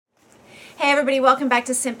Hey everybody, welcome back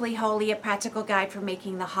to Simply Holy, a practical guide for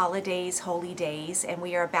making the holidays holy days. And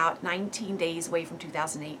we are about 19 days away from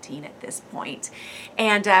 2018 at this point,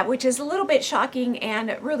 and which is a little bit shocking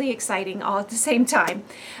and really exciting all at the same time.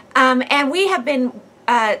 And we have been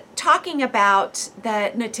talking about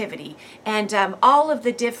the Nativity and all of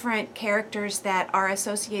the different characters that are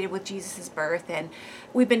associated with Jesus' birth. And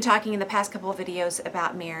we've been talking in the past couple of videos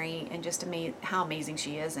about Mary and just how amazing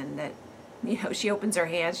she is, and that she opens her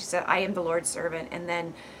hands, she said, "I am the Lord's servant," and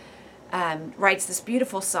then writes this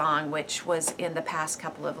beautiful song, which was in the past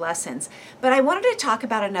couple of lessons. But I wanted to talk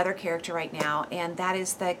about another character right now, and that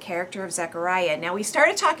is the character of Zechariah. Now, we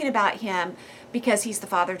started talking about him because he's the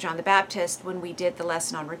father of John the Baptist when we did the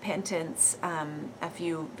lesson on repentance a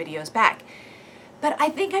few videos back. But I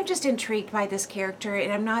think I'm just intrigued by this character,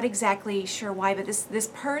 and I'm not exactly sure why, but this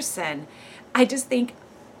person, I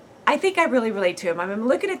think I really relate to him. I'm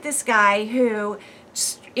looking at this guy who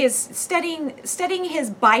is studying his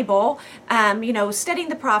Bible, studying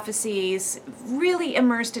the prophecies, really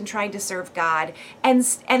immersed in trying to serve God, and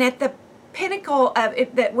at the pinnacle of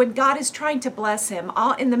it, that when God is trying to bless him,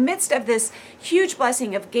 all in the midst of this huge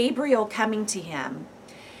blessing of Gabriel coming to him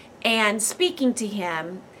and speaking to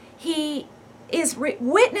him, he is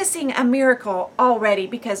witnessing a miracle already,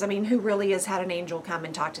 because who really has had an angel come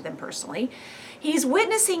and talk to them personally? He's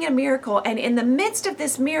witnessing a miracle, and in the midst of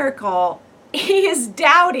this miracle, he is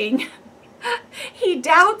doubting. He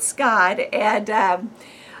doubts God, and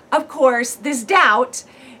of course, this doubt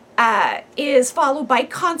is followed by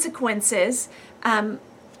consequences,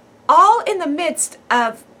 all in the midst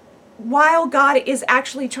of while God is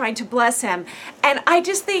actually trying to bless him. And I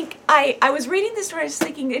just think, I was reading this story, I was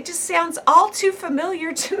thinking, it just sounds all too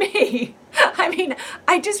familiar to me.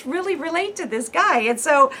 I just really relate to this guy. And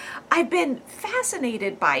so I've been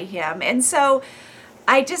fascinated by him. And so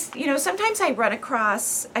I just, sometimes I run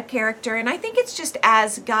across a character, and I think it's just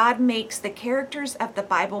as God makes the characters of the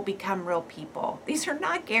Bible become real people. These are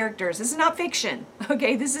not characters. This is not fiction.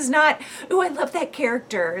 Okay. This is not, I love that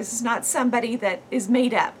character. This is not somebody that is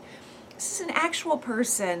made up. This is an actual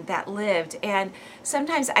person that lived, and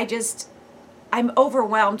sometimes I'm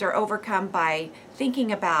overwhelmed or overcome by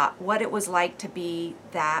thinking about what it was like to be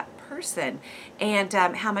that person, and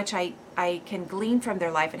how much I can glean from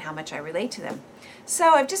their life and how much I relate to them.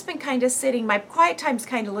 So I've just been kind of sitting, my quiet times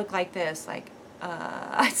kind of look like this,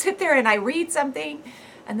 I sit there and I read something,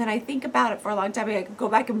 and then I think about it for a long time. I go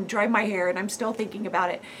back and dry my hair, and I'm still thinking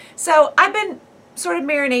about it. So I've been sort of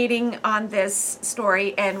marinating on this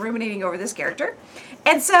story and ruminating over this character.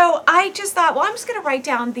 And so I just thought, well, I'm just going to write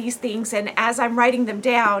down these things. And as I'm writing them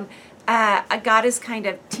down, God is kind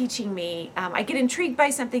of teaching me. I get intrigued by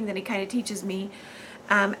something, then he kind of teaches me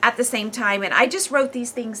at the same time. And I just wrote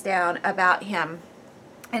these things down about him,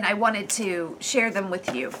 and I wanted to share them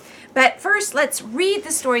with you. But first, let's read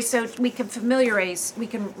the story so we can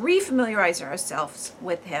refamiliarize ourselves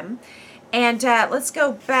with him. And let's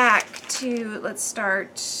go back to, let's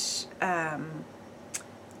start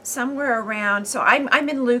somewhere around, so I'm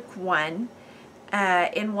in Luke 1,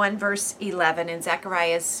 in 1 verse 11, and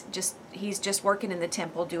Zechariah's he's just working in the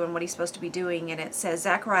temple doing what he's supposed to be doing, and it says,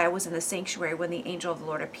 Zechariah was in the sanctuary when the angel of the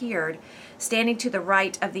Lord appeared, standing to the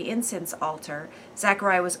right of the incense altar.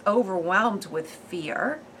 Zechariah was overwhelmed with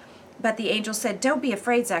fear, but the angel said, "Don't be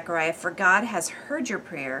afraid, Zechariah, for God has heard your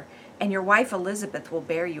prayer, and your wife Elizabeth will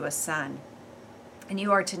bear you a son, and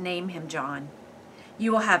you are to name him John.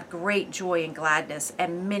 You will have great joy and gladness,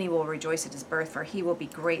 and many will rejoice at his birth, for he will be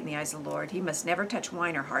great in the eyes of the Lord. He must never touch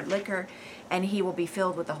wine or hard liquor, and he will be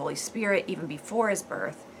filled with the Holy Spirit even before his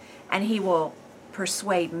birth, and he will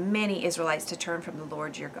persuade many Israelites to turn from the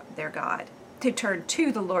Lord their God." To turn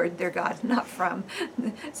to the Lord their God, not from.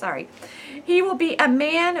 Sorry. "He will be a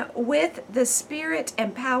man with the spirit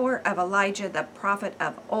and power of Elijah, the prophet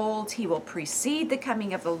of old. He will precede the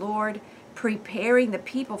coming of the Lord, preparing the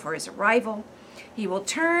people for his arrival. He will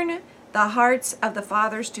turn the hearts of the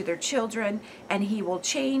fathers to their children, and he will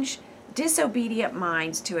change disobedient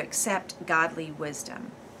minds to accept godly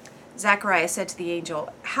wisdom." Zechariah said to the angel,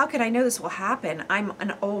 "How can I know this will happen? I'm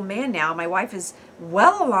an old man now. My wife is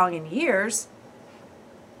well along in years."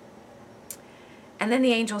 And then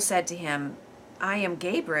the angel said to him, "I am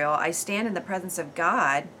Gabriel. I stand in the presence of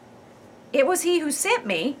God. It was he who sent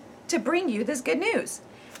me to bring you this good news.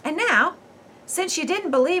 And now, since you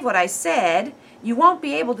didn't believe what I said, you won't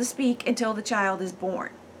be able to speak until the child is born.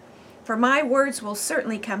 For my words will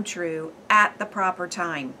certainly come true at the proper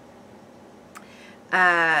time."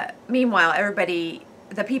 Meanwhile,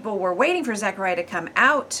 the people were waiting for Zechariah to come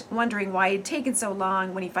out, wondering why it had taken so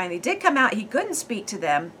long. When he finally did come out, he couldn't speak to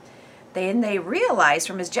them. Then they realized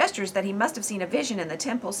from his gestures that he must have seen a vision in the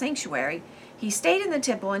temple sanctuary. He stayed in the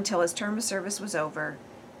temple until his term of service was over,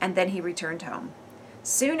 and then he returned home.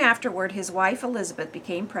 Soon afterward, his wife Elizabeth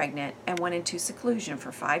became pregnant and went into seclusion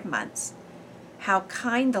for 5 months. "How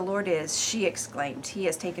kind the Lord is," she exclaimed. "He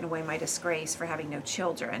has taken away my disgrace for having no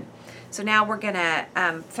children." So now we're going to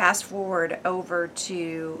fast forward over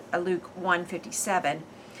to Luke 1:57.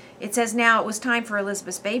 It says, "Now it was time for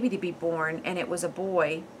Elizabeth's baby to be born, and it was a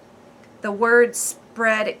boy. The word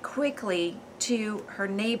spread quickly to her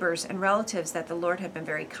neighbors and relatives that the Lord had been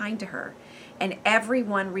very kind to her, and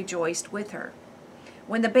everyone rejoiced with her.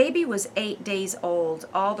 When the baby was 8 days old,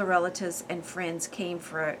 all the relatives and friends came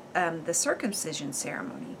for the circumcision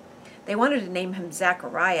ceremony. They wanted to name him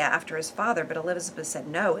Zachariah after his father, but Elizabeth said,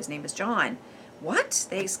 'No, his name is John.' 'What?'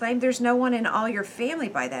 they exclaimed. 'There's no one in all your family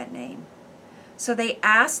by that name.' So they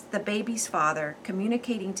asked the baby's father,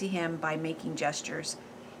 communicating to him by making gestures,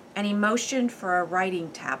 and he motioned for a writing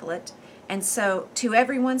tablet. And so, to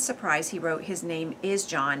everyone's surprise, he wrote, 'His name is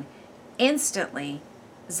John.' Instantly,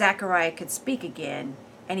 Zechariah could speak again,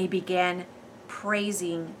 and he began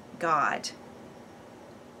praising God."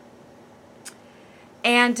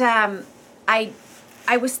 And I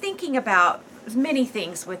was thinking about many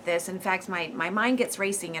things with this. In fact, my mind gets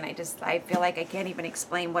racing, and I feel like I can't even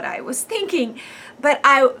explain what I was thinking. But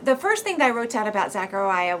the first thing that I wrote down about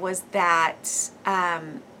Zechariah was that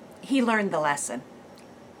he learned the lesson.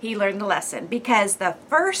 He learned the lesson, because the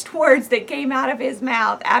first words that came out of his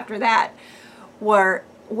mouth after that were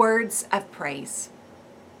words of praise.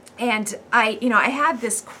 And I had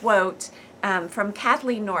this quote from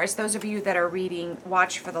Kathleen Norris. Those of you that are reading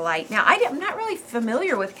Watch for the Light. Now, I'm not really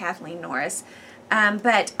familiar with Kathleen Norris,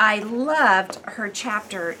 but I loved her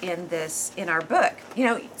chapter in our book.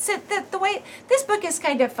 So the way this book is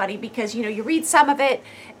kind of funny, because you read some of it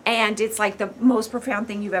and it's like the most profound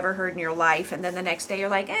thing you've ever heard in your life, and then the next day you're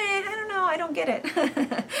like, I don't know, I don't get it.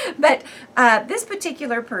 But this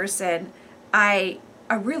particular person, I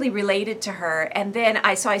really related to her, and then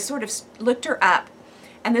I sort of looked her up.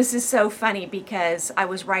 And this is so funny, because I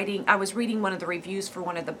was reading one of the reviews for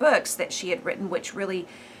one of the books that she had written, which really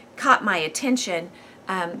caught my attention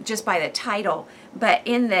just by the title. But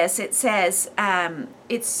in this, it says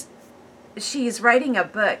she's writing a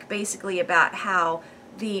book basically about how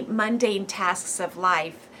the mundane tasks of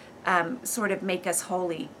life sort of make us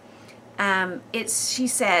holy. She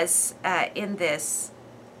says in this.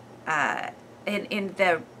 In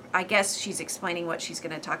the, I guess she's explaining what she's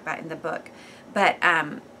going to talk about in the book, but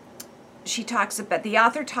the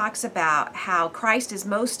author talks about how Christ is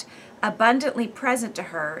most abundantly present to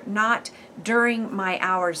her, not during my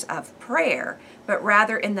hours of prayer, but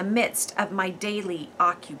rather in the midst of my daily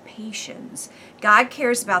occupations. God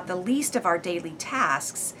cares about the least of our daily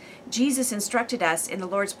tasks. Jesus instructed us in the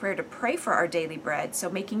Lord's Prayer to pray for our daily bread, so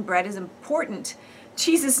making bread is important.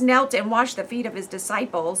 Jesus knelt and washed the feet of his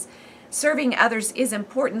disciples. Serving others is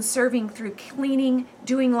important. Serving through cleaning,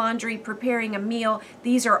 doing laundry, preparing a meal.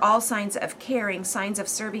 These are all signs of caring, signs of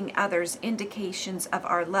serving others, indications of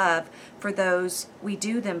our love for those we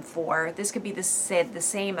do them for. This could be the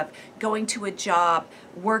same of going to a job,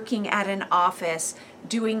 working at an office,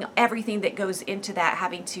 doing everything that goes into that,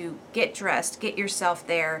 having to get dressed, get yourself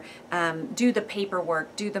there, do the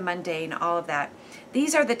paperwork, do the mundane, all of that.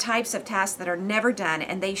 These are the types of tasks that are never done,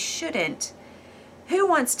 and they shouldn't. Who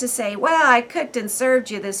wants to say, "Well, I cooked and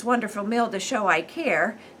served you this wonderful meal to show I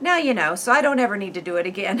care. Now you know, so I don't ever need to do it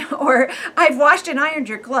again." Or, "I've washed and ironed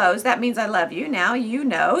your clothes. That means I love you. Now you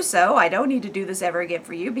know, so I don't need to do this ever again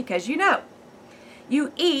for you because you know."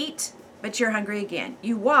 You eat, but you're hungry again.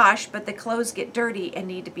 You wash, but the clothes get dirty and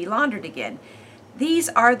need to be laundered again. These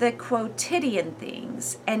are the quotidian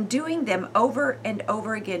things, and doing them over and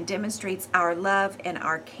over again demonstrates our love and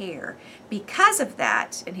our care. Because of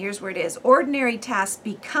that, and here's where it is, ordinary tasks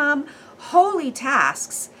become holy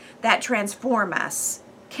tasks that transform us.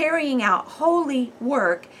 Carrying out holy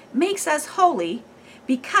work makes us holy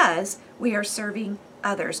because we are serving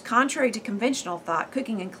others. Contrary to conventional thought,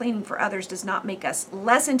 cooking and cleaning for others does not make us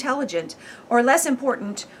less intelligent or less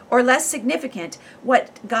important or less significant.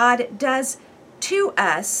 What God does to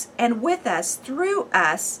us and with us, through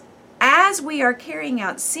us, as we are carrying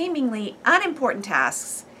out seemingly unimportant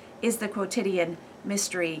tasks, is the quotidian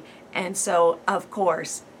mystery. And so, of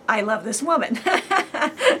course, I love this woman.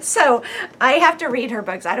 So I have to read her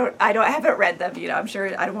books. I haven't read them. I'm sure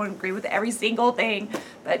I don't want to agree with every single thing,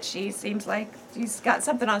 but she seems like she's got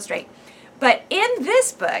something on straight. But in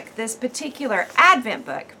this book, this particular Advent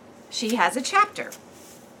book, she has a chapter.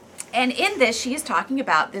 And in this, she is talking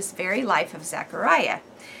about this very life of Zechariah.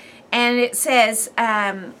 And it says,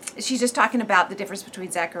 she's just talking about the difference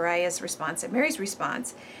between Zechariah's response and Mary's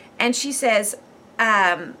response. And she says,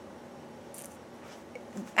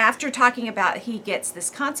 after talking about he gets this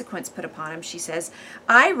consequence put upon him, she says,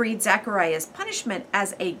 I read Zechariah's punishment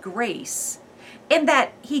as a grace, in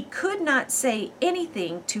that he could not say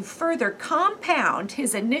anything to further compound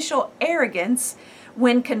his initial arrogance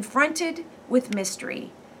when confronted with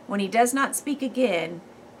mystery. When he does not speak again,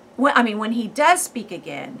 when he does speak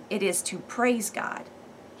again, it is to praise God.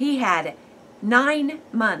 He had 9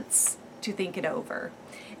 months to think it over.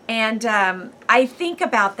 And I think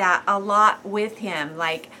about that a lot with him.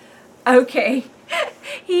 Like, okay,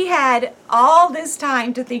 he had all this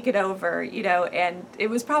time to think it over, and it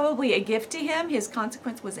was probably a gift to him. His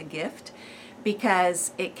consequence was a gift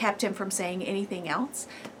because it kept him from saying anything else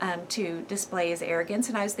to display his arrogance.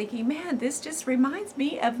 And I was thinking, man, this just reminds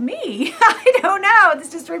me of me. I don't know.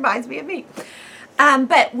 This just reminds me of me.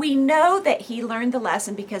 But we know that he learned the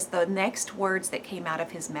lesson because the next words that came out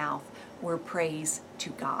of his mouth were praise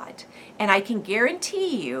to God. And I can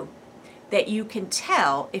guarantee you that you can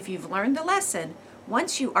tell if you've learned the lesson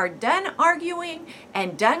once you are done arguing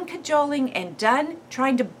and done cajoling and done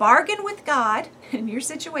trying to bargain with God in your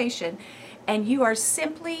situation, and you are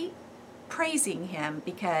simply praising him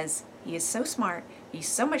because he is so smart, he's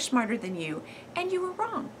so much smarter than you, and you were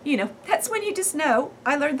wrong. That's when you just know,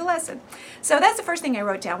 I learned the lesson. So that's the first thing I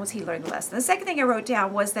wrote down, was he learned the lesson. The second thing I wrote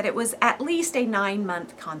down was that it was at least a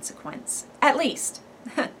 9-month consequence. At least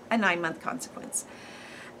a 9-month consequence.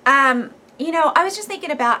 I was just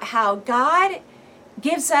thinking about how God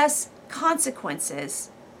gives us consequences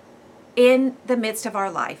in the midst of our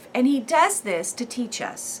life, and he does this to teach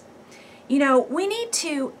us. We need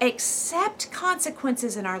to accept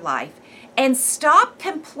consequences in our life and stop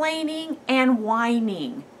complaining and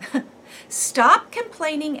whining. Stop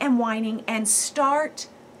complaining and whining and start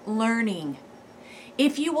learning.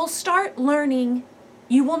 If you will start learning,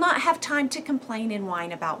 you will not have time to complain and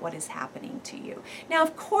whine about what is happening to you. Now,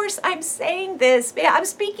 of course, I'm saying this, I'm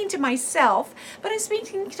speaking to myself, but I'm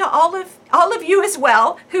speaking to all of you as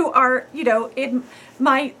well, who are, in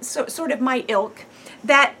my sort of my ilk,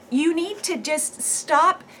 that you need to just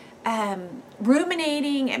stop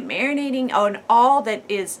ruminating and marinating on all that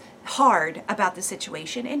is hard about the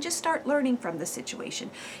situation and just start learning from the situation.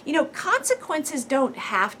 Consequences don't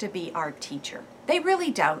have to be our teacher. They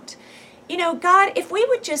really don't. God, if we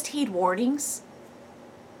would just heed warnings,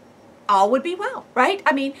 all would be well, right?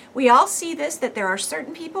 We all see this, that there are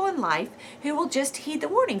certain people in life who will just heed the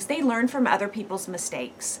warnings. They learn from other people's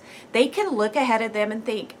mistakes. They can look ahead of them and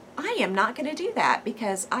think, I am not going to do that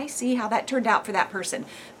because I see how that turned out for that person.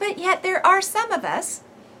 But yet there are some of us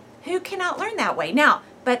who cannot learn that way. Now,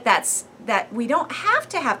 but that we don't have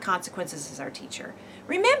to have consequences as our teacher.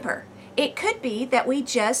 Remember, it could be that we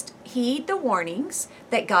just heed the warnings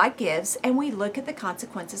that God gives and we look at the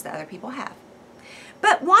consequences that other people have.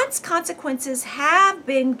 But once consequences have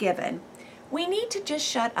been given, we need to just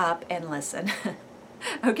shut up and listen.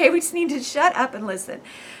 Okay, we just need to shut up and listen.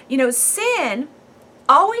 Sin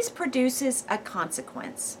always produces a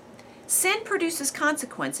consequence. Sin produces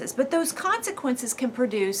consequences, but those consequences can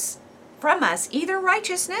produce from us either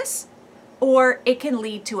righteousness or it can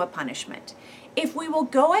lead to a punishment. If we will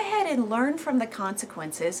go ahead and learn from the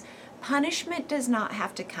consequences, punishment does not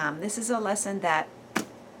have to come. This is a lesson that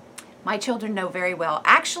my children know very well.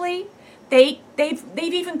 Actually, they've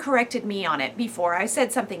even corrected me on it before. I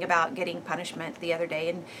said something about getting punishment the other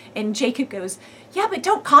day, and Jacob goes, yeah, but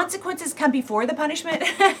don't consequences come before the punishment?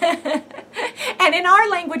 And in our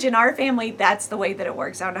language, in our family, that's the way that it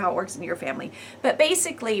works. I don't know how it works in your family. But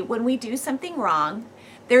basically, when we do something wrong,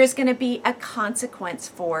 there is going to be a consequence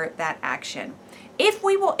for that action. If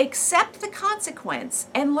we will accept the consequence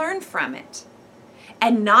and learn from it,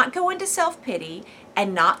 and not go into self-pity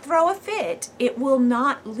and not throw a fit, it will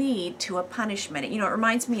not lead to a punishment. It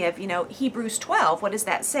reminds me of, Hebrews 12. What does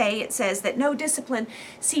that say? It says that no discipline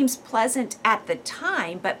seems pleasant at the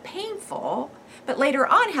time, but painful. But later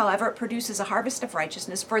on, however, it produces a harvest of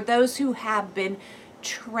righteousness for those who have been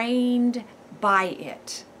trained by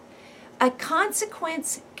it. A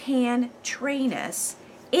consequence can train us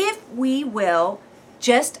if we will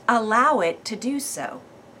just allow it to do so.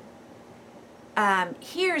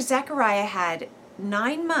 Here, Zechariah had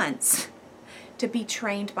 9 months to be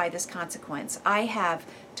trained by this consequence. I have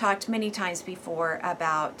talked many times before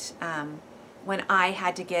about when I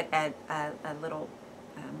had to get a little,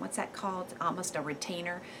 what's that called? Almost a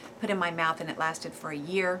retainer put in my mouth, and it lasted for a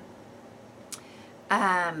year.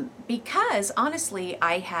 Because honestly,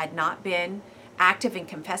 I had not been active in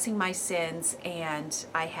confessing my sins, and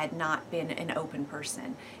I had not been an open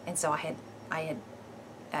person. And so I had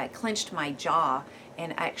clenched my jaw.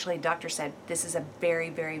 And actually, the doctor said this is a very,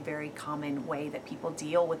 very, very common way that people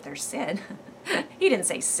deal with their sin. He didn't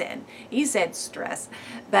say sin; he said stress.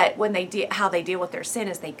 But when how they deal with their sin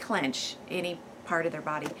is they clench any part of their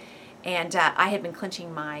body. And I had been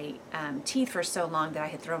clenching my teeth for so long that I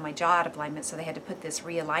had thrown my jaw out of alignment. So they had to put this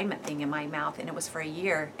realignment thing in my mouth, and it was for a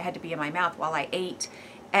year. It had to be in my mouth while I ate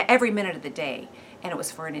every minute of the day, and it was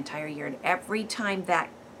for an entire year. And every time that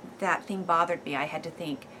thing bothered me, I had to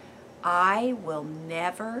think, I will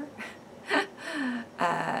never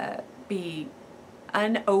be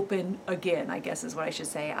unopen again, I guess is what I should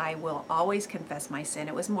say. I will always confess my sin.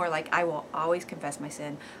 It was more like I will always confess my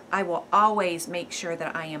sin. I will always make sure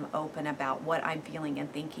that I am open about what I'm feeling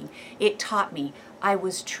and thinking. It taught me. I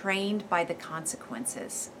was trained by the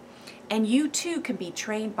consequences. And you too can be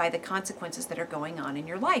trained by the consequences that are going on in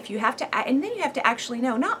your life. You have to, and then you have to actually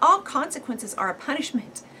know, not all consequences are a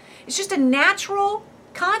punishment. It's just a natural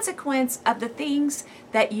consequence of the things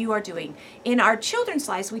that you are doing. In our children's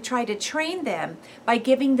lives, we try to train them by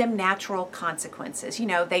giving them natural consequences. You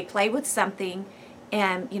know, they play with something,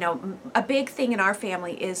 and, you know, a big thing in our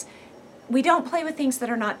family is we don't play with things that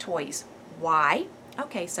are not toys. Why?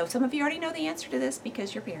 Okay, so some of you already know the answer to this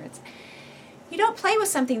because you're parents. You don't play with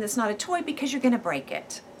something that's not a toy because you're going to break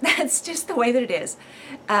it. That's just the way that it is.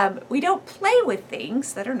 We don't play with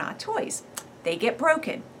things that are not toys. They get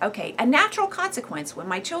broken. Okay, a natural consequence when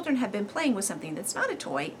my children have been playing with something that's not a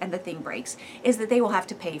toy and the thing breaks is that they will have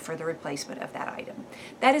to pay for the replacement of that item.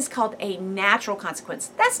 That is called a natural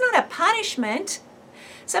consequence. That's not a punishment.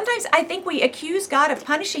 Sometimes I think we accuse God of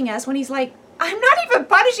punishing us when he's like, I'm not even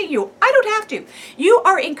punishing you. I don't have to. You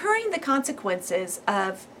are incurring the consequences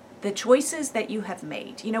of the choices that you have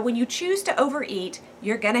made. You know, when you choose to overeat,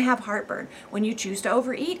 you're going to have heartburn. When you choose to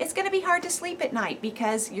overeat, it's going to be hard to sleep at night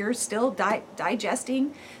because you're still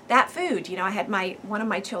digesting that food. You know, I had one of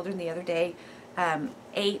my children the other day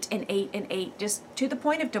ate and ate and ate just to the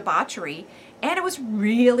point of debauchery, and it was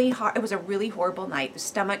really hard. It was a really horrible night. The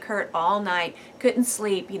stomach hurt all night, couldn't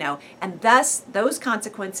sleep, you know, and thus those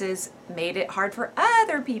consequences made it hard for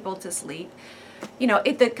other people to sleep. You know,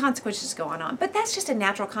 the consequences going on. But that's just a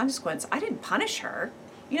natural consequence. I didn't punish her.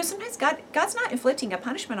 You know, sometimes God's not inflicting a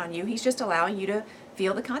punishment on you. He's just allowing you to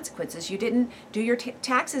feel the consequences. You didn't do your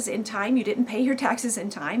taxes in time. You didn't pay your taxes in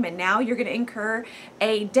time. And now you're going to incur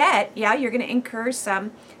a debt. Yeah, you're going to incur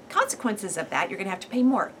some consequences of that. You're going to have to pay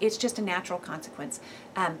more. It's just a natural consequence.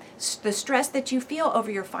 The stress that you feel over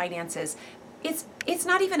your finances, it's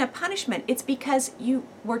not even a punishment. It's because you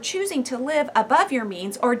were choosing to live above your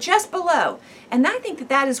means or just below. And I think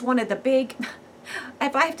that is one of the big,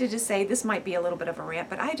 if I have to just say, this might be a little bit of a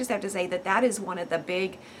rant, but I just have to say that is one of the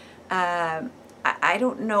big, I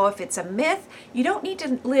don't know if it's a myth. You don't need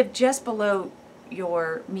to live just below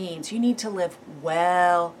your means. You need to live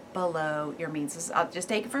well below your means. I'll just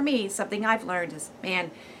take it from me. Something I've learned is,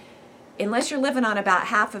 man, unless you're living on about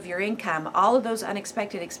half of your income, all of those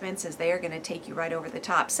unexpected expenses, they are going to take you right over the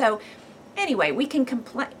top. So anyway, we can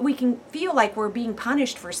feel like we're being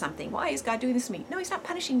punished for something. Why is God doing this to me? No, he's not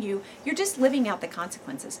punishing you. You're just living out the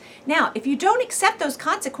consequences. Now, if you don't accept those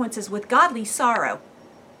consequences with godly sorrow,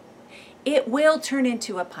 it will turn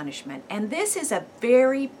into a punishment. And this is a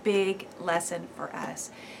very big lesson for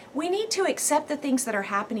us. We need to accept the things that are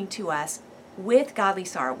happening to us with godly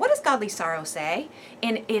sorrow. What does godly sorrow say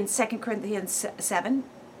in 2 Corinthians 7?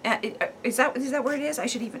 Is that where it is? I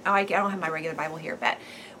don't have my regular Bible here, but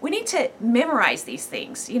we need to memorize these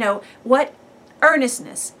things. You know, what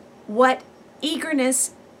earnestness, what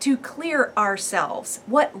eagerness to clear ourselves,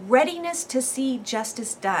 what readiness to see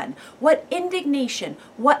justice done, what indignation,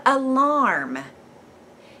 what alarm.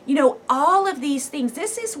 You know, all of these things,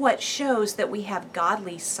 this is what shows that we have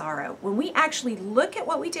godly sorrow. When we actually look at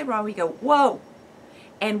what we did wrong, we go, whoa,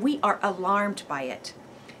 and we are alarmed by it.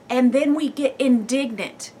 And then we get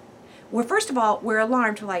indignant. Well, first of all, we're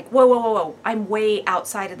alarmed. We're like, whoa, I'm way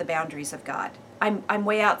outside of the boundaries of God. I'm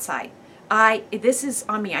way outside. This is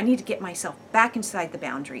on me. I need to get myself back inside the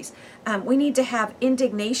boundaries. We need to have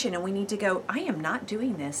indignation, and we need to go, I am not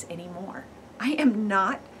doing this anymore.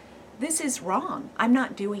 This is wrong. I'm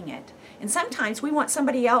not doing it. And sometimes we want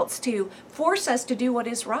somebody else to force us to do what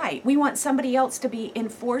is right. We want somebody else to be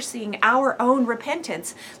enforcing our own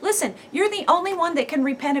repentance. Listen, you're the only one that can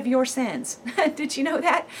repent of your sins. Did you know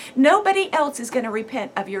that? Nobody else is going to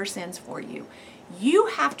repent of your sins for you. You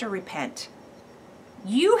have to repent.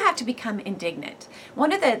 You have to become indignant.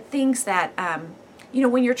 One of the things that,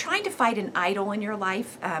 when you're trying to fight an idol in your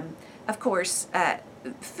life, of course,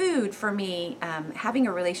 food for me, having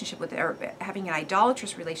a relationship with, or having an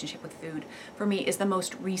idolatrous relationship with food for me is the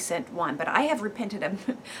most recent one. But I have repented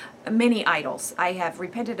of many idols. I have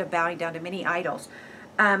repented of bowing down to many idols.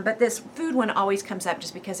 But this food one always comes up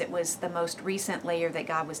just because it was the most recent layer that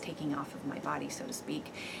God was taking off of my body, so to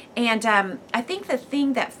speak. And I think the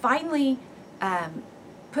thing that finally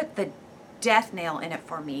put the death nail in it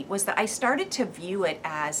for me was that I started to view it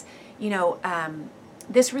as,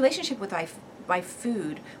 this relationship with my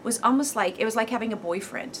food was almost like, it was like having a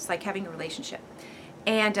boyfriend. It's like having a relationship.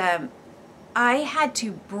 And I had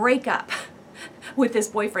to break up with this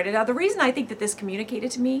boyfriend. And now the reason I think that this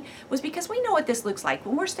communicated to me was because we know what this looks like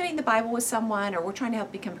when we're studying the Bible with someone, or we're trying to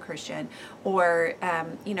help become a Christian, or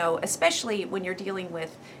especially when you're dealing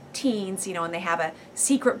with teens, and they have a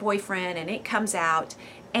secret boyfriend and it comes out,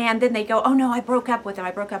 and then they go, oh no, I broke up with him.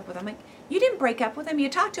 I'm like, you didn't break up with him. You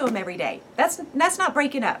talk to him every day. That's not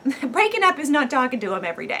breaking up. Breaking up is not talking to him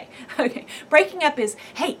every day. Okay. Breaking up is,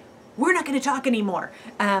 hey, we're not going to talk anymore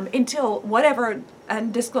until whatever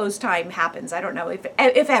undisclosed time happens. I don't know if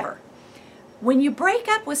ever. When you break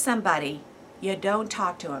up with somebody, you don't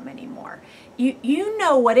talk to them anymore. You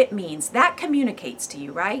know what it means. That communicates to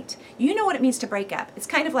you, right? You know what it means to break up. It's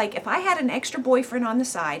kind of like if I had an extra boyfriend on the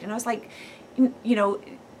side and I was like,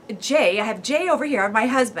 Jay, I have Jay over here, my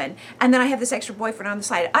husband, and then I have this extra boyfriend on the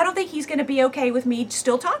side. I don't think he's going to be okay with me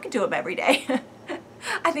still talking to him every day.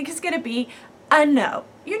 I think it's going to be a no.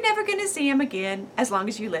 You're never going to see him again as long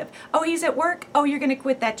as you live. Oh, he's at work. Oh, you're going to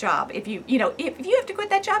quit that job. If you have to quit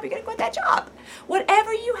that job, you're going to quit that job.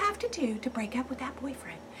 Whatever you have to do to break up with that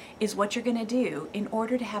boyfriend is what you're going to do in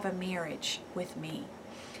order to have a marriage with me.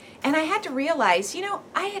 And I had to realize,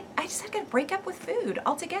 I just had to break up with food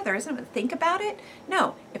altogether. Isn't it? Think about it.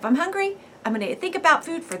 No, if I'm hungry, I'm going to think about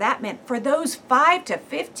food for those 5 to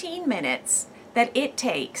 15 minutes that it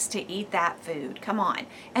takes to eat that food. Come on.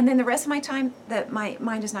 And then the rest of my time, my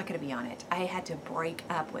mind is not going to be on it. I had to break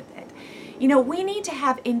up with it. We need to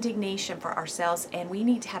have indignation for ourselves, and we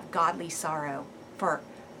need to have godly sorrow for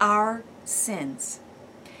our sins.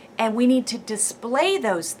 And we need to display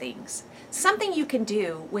those things. Something you can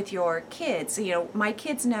do with your kids. My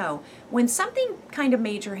kids know when something kind of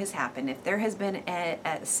major has happened, if there has been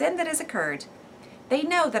a sin that has occurred, they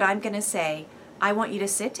know that I'm going to say, I want you to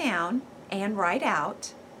sit down and write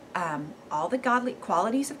out all the godly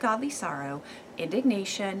qualities of godly sorrow,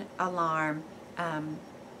 indignation, alarm,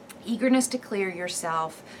 eagerness to clear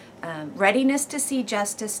yourself, readiness to see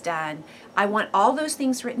justice done. I want all those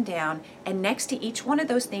things written down, and next to each one of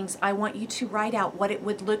those things, I want you to write out what it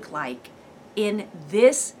would look like in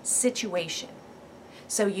this situation.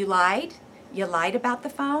 So you lied about the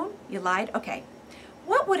phone, okay.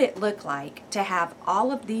 What would it look like to have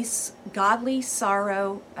all of these godly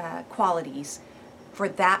sorrow qualities for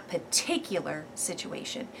that particular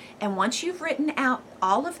situation? And once you've written out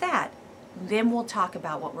all of that, then we'll talk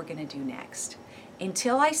about what we're going to do next.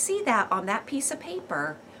 Until I see that on that piece of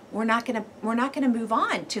paper, we're not going to move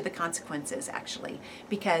on to the consequences, actually,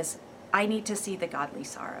 because I need to see the godly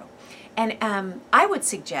sorrow. And I would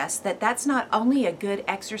suggest that that's not only a good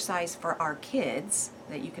exercise for our kids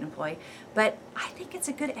that you can employ, but I think it's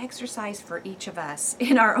a good exercise for each of us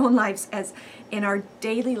in our own lives, as in our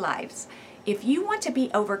daily lives. If you want to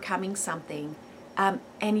be overcoming something,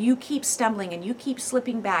 and you keep stumbling and you keep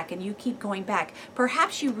slipping back and you keep going back,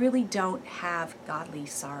 perhaps you really don't have godly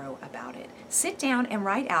sorrow about it. Sit down and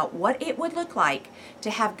write out what it would look like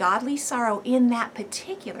to have godly sorrow in that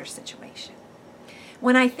particular situation.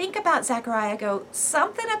 When I think about Zechariah, I go,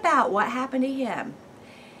 something about what happened to him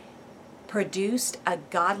produced a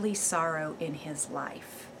godly sorrow in his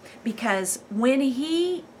life. Because when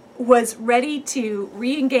he was ready to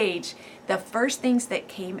re-engage, the first things that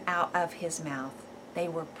came out of his mouth, they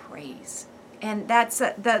were praise. And that's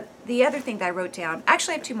the other thing that I wrote down.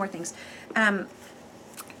 Actually, I have two more things.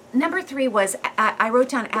 Number 3 was I wrote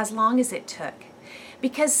down as long as it took.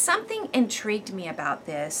 Because something intrigued me about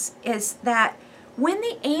this is that when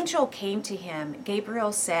the angel came to him,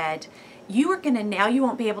 Gabriel said, you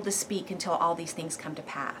won't be able to speak until all these things come to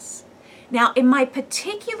pass. Now, in my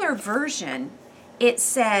particular version, it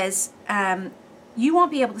says, you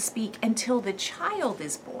won't be able to speak until the child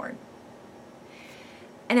is born.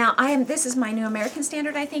 And now this is my New American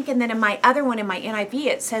Standard, I think, and then in my other one, in my NIV,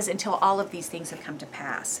 it says until all of these things have come to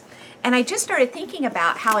pass. And I just started thinking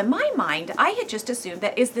about how in my mind, I had just assumed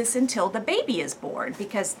that is this until the baby is born,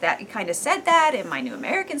 because that kind of said that in my New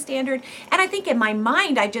American Standard. And I think in my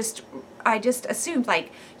mind, I just assumed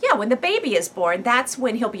when the baby is born, that's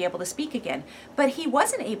when he'll be able to speak again. But he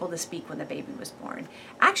wasn't able to speak when the baby was born.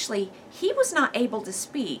 Actually, he was not able to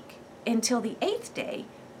speak until the 8th day,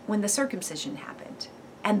 when the circumcision happened.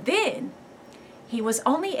 And then he was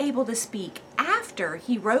only able to speak after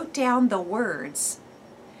he wrote down the words,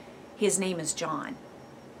 his name is John.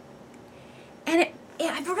 And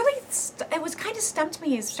it was kind of stumped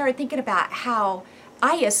me and started thinking about how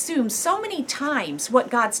I assume so many times what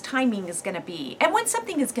God's timing is going to be and when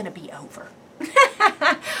something is going to be over.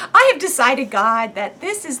 I have decided, God, that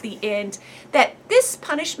this is the end, that this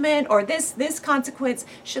punishment or this consequence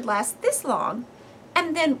should last this long.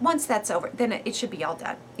 And then once that's over, then it should be all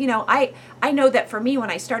done. You know, I know that for me, when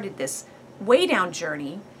I started this way down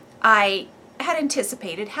journey, I had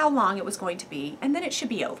anticipated how long it was going to be, and then it should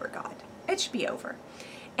be over, God. It should be over.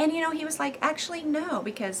 And you know, he was like, actually, no,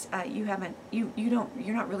 because you're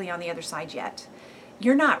not really on the other side yet.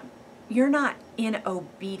 You're not in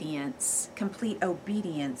obedience, complete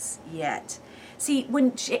obedience yet. See,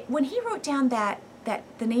 when he wrote down that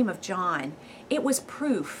the name of John, it was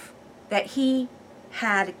proof that he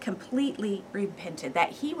had completely repented,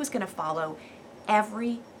 that he was going to follow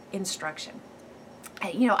every instruction.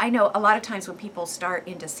 You know, I know a lot of times when people start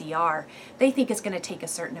into CR, they think it's going to take a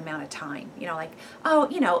certain amount of time. You know, like, oh,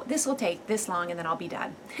 you know, this will take this long and then I'll be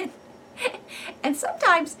done. And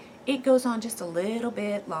sometimes it goes on just a little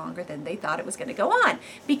bit longer than they thought it was going to go on.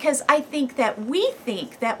 Because I think that we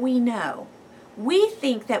know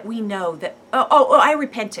that, I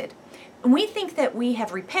repented. And we think that we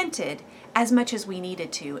have repented as much as we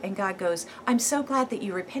needed to. And God goes, I'm so glad that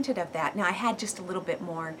you repented of that. Now I had just a little bit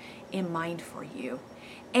more in mind for you.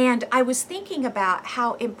 And I was thinking about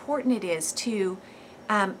how important it is to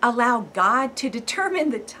allow God to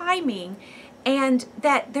determine the timing, and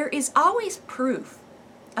that there is always proof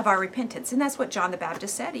of our repentance. And that's what John the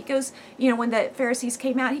Baptist said. He goes, you know, when the Pharisees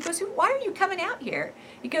came out, he goes, why are you coming out here?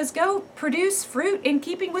 He goes, go produce fruit in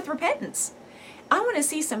keeping with repentance. I want to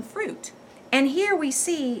see some fruit. And here we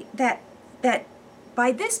see that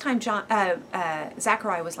by this time,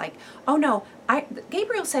 Zechariah was like, oh no,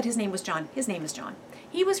 Gabriel said his name was John. His name is John.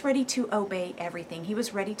 He was ready to obey everything. He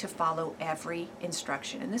was ready to follow every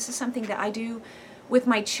instruction. And this is something that I do with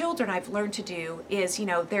my children. I've learned to do is, you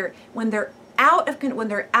know, when they're out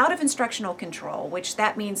of instructional control, which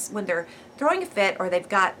that means when they're throwing a fit, or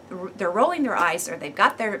they're rolling their eyes, or they've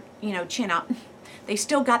got their, you know, chin up, they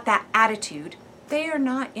still got that attitude. They are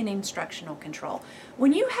not in instructional control.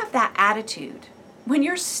 When you have that attitude, when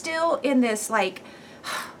you're still in this, like,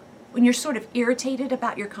 when you're sort of irritated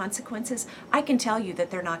about your consequences, I can tell you that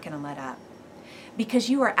they're not going to let up, because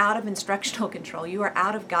you are out of instructional control. You are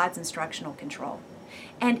out of God's instructional control,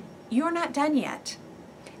 and you're not done yet.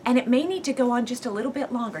 And it may need to go on just a little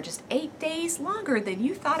bit longer, just 8 days longer than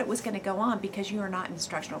you thought it was going to go on, because you are not in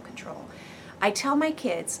instructional control. I tell my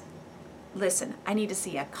kids, listen, I need to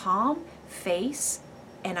see a calm face,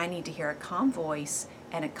 and I need to hear a calm voice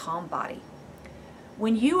and a calm body.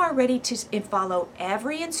 When you are ready to follow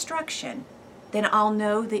every instruction, then I'll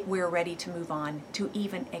know that we're ready to move on, to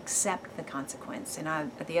even accept the consequence.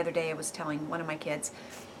 And the other day I was telling one of my kids,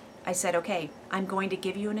 I said, okay, I'm going to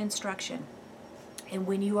give you an instruction. And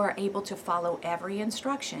when you are able to follow every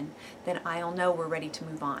instruction, then I'll know we're ready to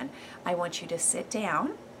move on. I want you to sit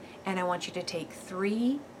down, and I want you to take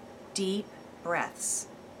 3 deep breaths.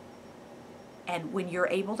 And when you're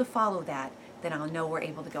able to follow that, then I'll know we're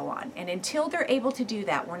able to go on. And until they're able to do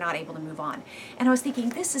that, we're not able to move on. And I was thinking,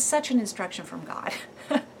 this is such an instruction from God.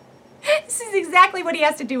 This is exactly what he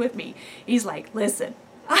has to do with me. He's like, listen,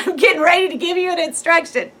 I'm getting ready to give you an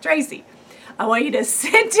instruction. Tracy, I want you to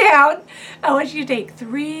sit down. I want you to take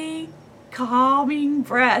 3 calming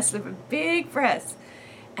breaths, big breaths,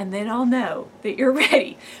 and then I'll know that you're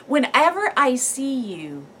ready. Whenever I see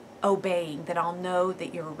you obeying, that I'll know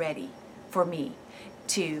that you're ready for me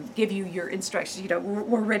to give you your instructions. You know,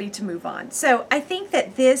 we're ready to move on. So I think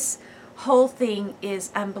that this whole thing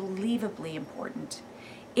is unbelievably important.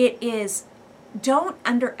 It is, don't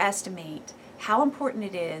underestimate how important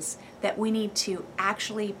it is that we need to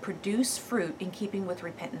actually produce fruit in keeping with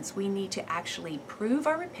repentance. We need to actually prove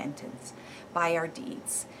our repentance by our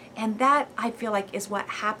deeds. And that, I feel like, is what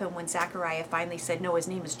happened when Zechariah finally said, no, his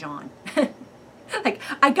name is John. Like,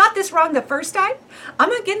 I got this wrong the first time, I'm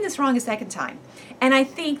not getting this wrong a second time. And I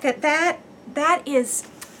think that is,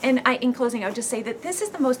 and in closing, I would just say that this is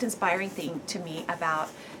the most inspiring thing to me about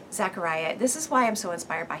Zechariah. This is why I'm so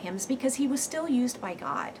inspired by him, is because he was still used by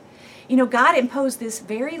God. You know, God imposed this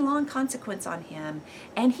very long consequence on him,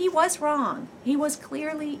 and he was wrong. He was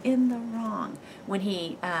clearly in the wrong when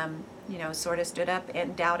he, sort of stood up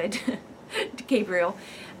and doubted Gabriel,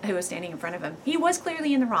 who was standing in front of him. He was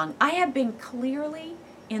clearly in the wrong. I have been clearly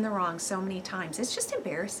in the wrong so many times. It's just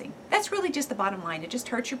embarrassing. That's really just the bottom line. It just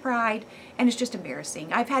hurts your pride, and it's just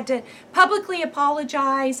embarrassing. I've had to publicly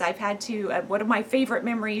apologize. I've had to, one of my favorite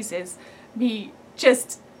memories is me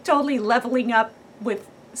just totally leveling up with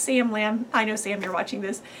Sam Lamb. I know, Sam, you're watching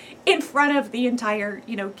this, in front of the entire,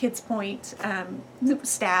 Kids Point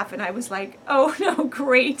staff. And I was like, oh no,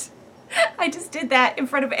 great. I just did that in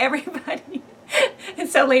front of everybody. And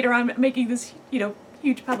so later on, making this,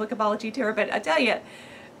 huge public apology to her. But I tell you,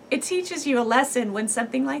 it teaches you a lesson. When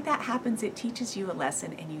something like that happens, it teaches you a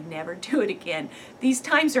lesson, and you never do it again. These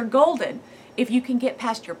times are golden. If you can get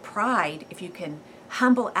past your pride, if you can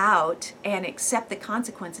humble out and accept the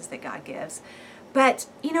consequences that God gives. But,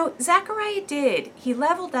 Zechariah did. He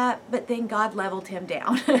leveled up, but then God leveled him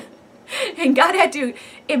down. And God had to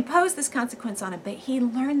impose this consequence on him, but he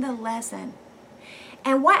learned the lesson.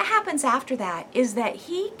 And what happens after that is that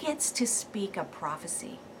he gets to speak a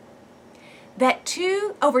prophecy that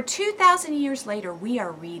over 2,000 years later, we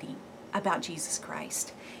are reading about Jesus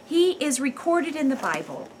Christ. He is recorded in the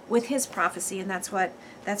Bible with his prophecy, and that's what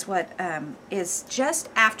is just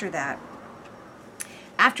after that.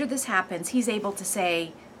 After this happens, he's able to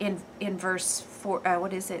say in verse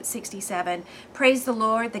 67, praise the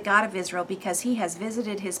Lord, the God of Israel, because he has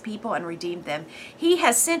visited his people and redeemed them. He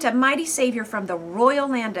has sent a mighty Savior from the royal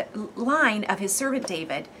line of his servant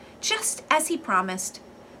David, just as he promised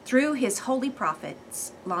through his holy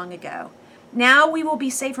prophets long ago. Now we will be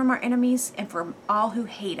saved from our enemies and from all who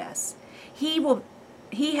hate us.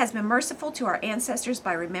 He has been merciful to our ancestors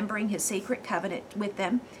by remembering his sacred covenant with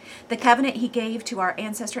them, the covenant he gave to our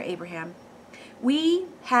ancestor Abraham. We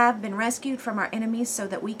have been rescued from our enemies so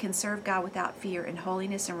that we can serve God without fear in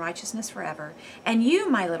holiness and righteousness forever. And you,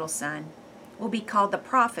 my little son, will be called the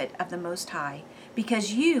prophet of the Most High,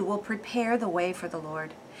 because you will prepare the way for the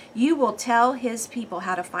Lord. You will tell his people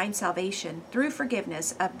how to find salvation through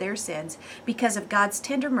forgiveness of their sins because of God's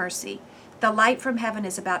tender mercy. The light from heaven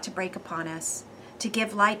is about to break upon us, to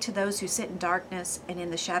give light to those who sit in darkness and in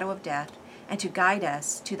the shadow of death, and to guide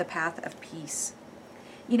us to the path of peace.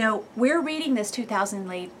 We're reading this 2,000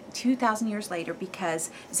 years later because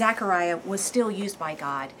Zechariah was still used by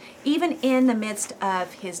God, even in the midst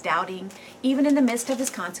of his doubting, even in the midst of his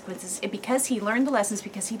consequences, because he learned the lessons,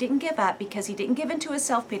 because he didn't give up, because he didn't give in to his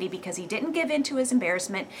self-pity, because he didn't give in to his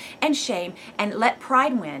embarrassment and shame and let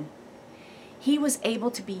pride win. He was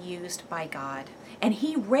able to be used by God, and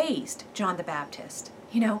he raised John the Baptist.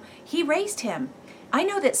 He raised him. I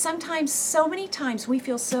know that sometimes, so many times, we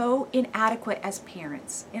feel so inadequate as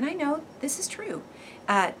parents. And I know this is true.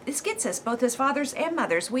 This gets us, both as fathers and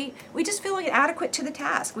mothers. We just feel inadequate to the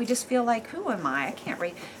task. We just feel like, who am I? I can't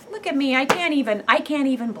read. Look at me. I can't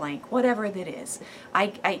even blank, whatever that is.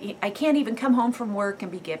 I can't even come home from work and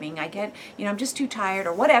be giving. I'm just too tired,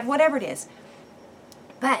 or whatever it is.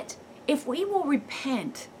 But if we will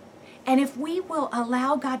repent, and if we will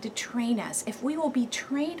allow God to train us, if we will be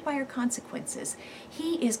trained by our consequences,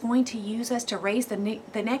 he is going to use us to raise the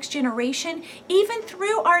next generation, even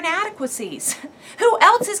through our inadequacies. Who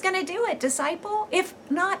else is going to do it, disciple? If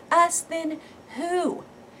not us, then who?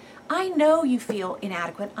 I know you feel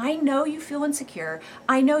inadequate. I know you feel insecure.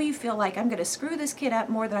 I know you feel like I'm going to screw this kid up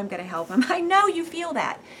more than I'm going to help him. I know you feel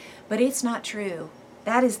that, but it's not true.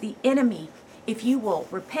 That is the enemy. If you will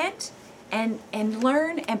repent and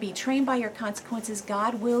learn and be trained by your consequences,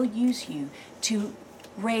 God will use you to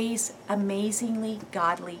raise amazingly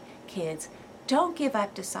godly kids. Don't give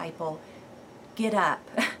up, disciple. Get up.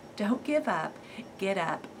 Don't give up. Get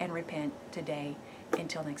up and repent today.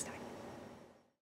 Until next time.